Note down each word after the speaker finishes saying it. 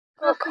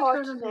for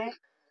Courtney.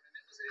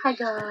 Hi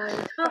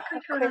guys, welcome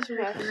to another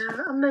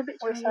video. I'm a bit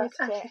tired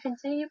as you can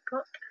see,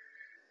 but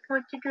I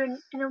want to do an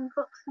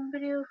unboxing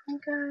video for you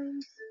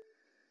guys.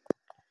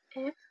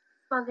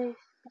 For this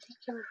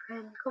particular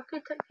friend,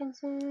 Courtney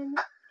Hutton.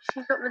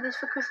 She got me this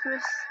for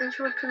Christmas and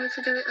she wanted me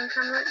to do it on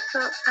camera, so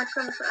I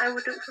promised that I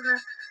would do it for her.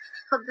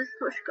 So this is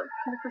what she got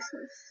for me for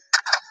Christmas.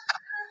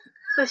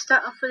 So we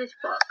start off with this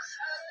box.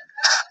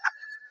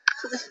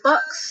 So this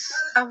box,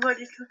 I've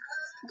already took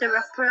the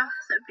wrapper off,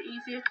 so it'd be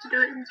easier to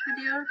do it in this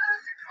video.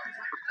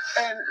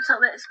 So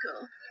let's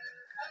go.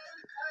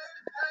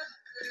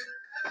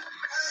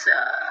 So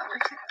we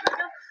take it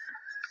off.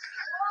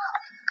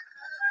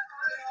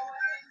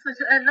 So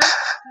to end up,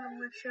 I'm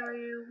going to show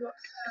you what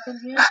is in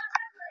here.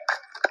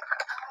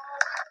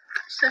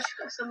 So she's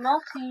got some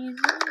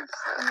Maltesers,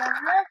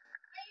 lovely.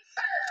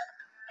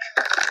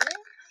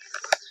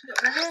 She got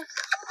me this.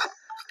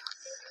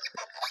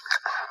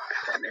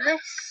 She got me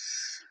this.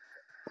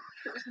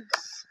 She got me some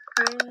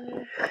spray.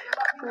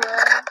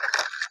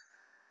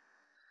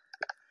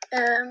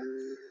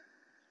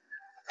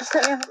 Just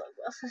let me have a look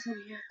what else is in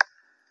here.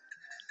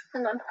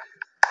 Hang on.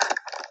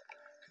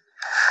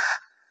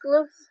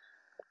 Gloves.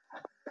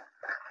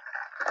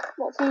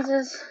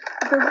 Maltesers.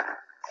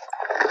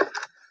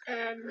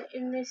 And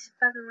in this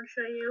bag I'm going to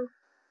show you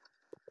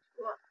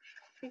what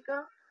she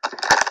got. And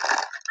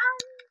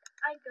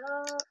I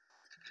got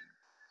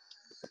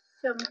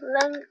some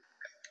length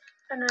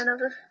and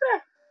another spray.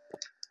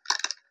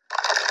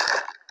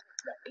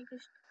 Let me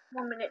just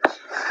 1 minute.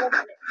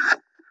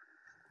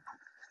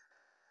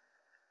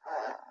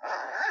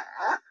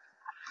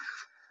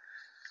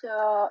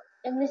 So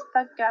in this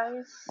bag,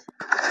 guys,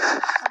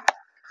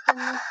 in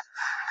this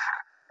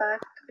bag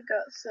I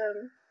got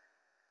some.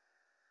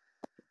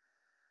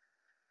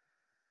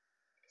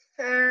 It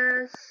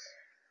says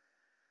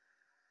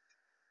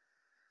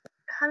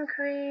hand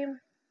cream,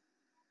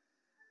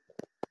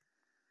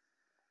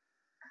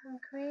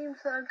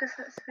 so I guess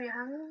that's for your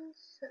hands.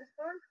 That's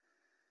one.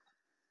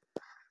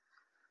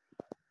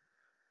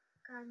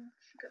 And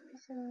she got me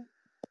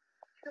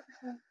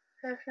some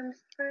perfume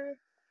spray.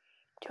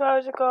 2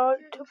 hours ago,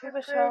 2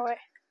 people saw it.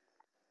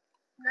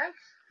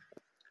 Nice.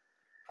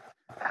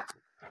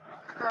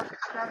 Oh,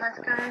 smell nice,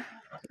 guys.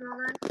 Smell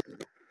nice.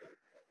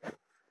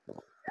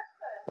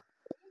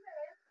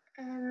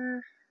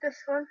 This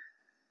one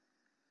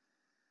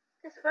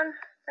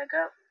I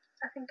got.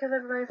 I think I've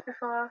ever used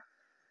before.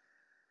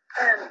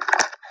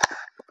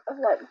 I've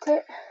liked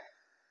it.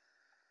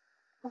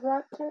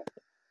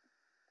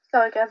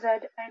 Sorry guys, I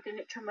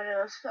didn't trim my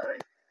nose, sorry.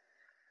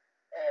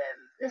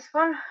 This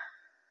one.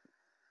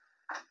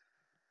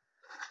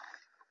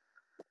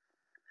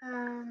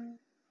 And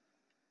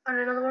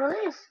another one of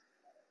these.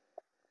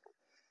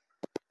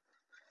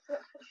 So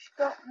that's what she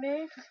got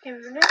me. Just give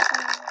it a minute.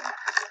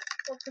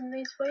 I'll open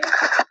these for you. Give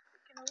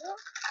it a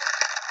look.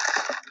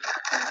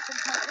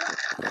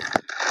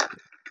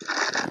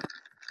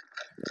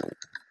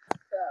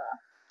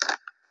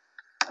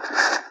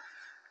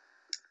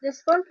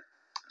 This one.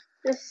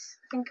 I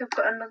think I've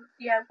got another.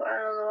 Yeah, I've got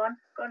another one.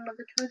 Got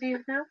another 2 of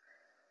these now.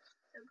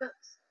 So I've got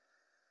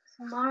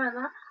some more of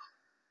that.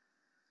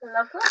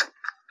 Lovely.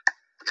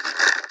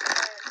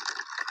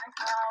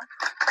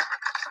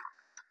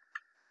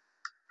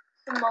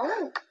 I have some more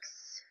links.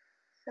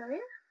 So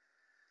yeah.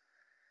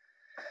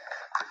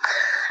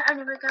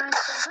 Anyway guys,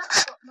 so that's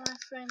what my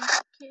friend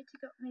Katie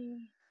got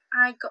me.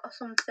 I got her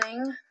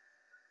something.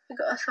 We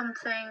got her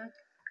something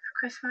for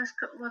Christmas,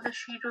 but whether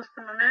she does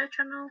one on her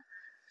channel.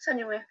 So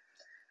anyway,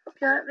 hope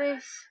you like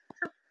this.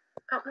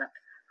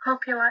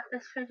 Hope you like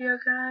this video,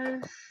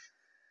 guys.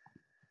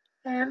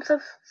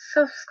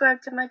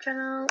 Subscribe to my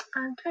channel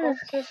and turn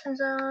notifications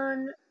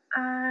on,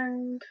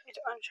 and It's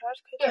on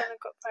charge because yeah, I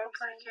got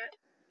like it.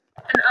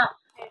 And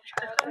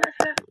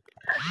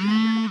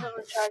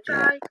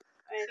bye.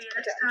 See you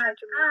next time.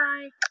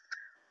 Bye.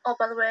 Oh,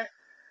 by the way,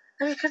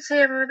 as you can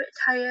see, I'm a bit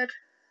tired. I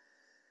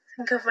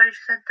think I've already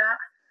said that.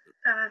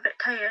 I'm a bit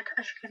tired,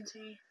 as you can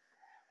see.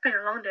 It's been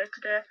a long day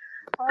today.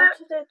 I wanted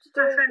to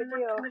do my a friend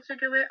video. wanted me to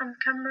do it on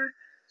camera,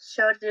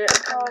 so I did it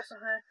on camera for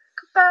her.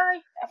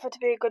 Goodbye. I thought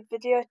it'd be a good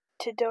video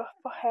to do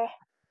for her.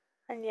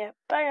 And yeah,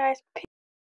 bye guys.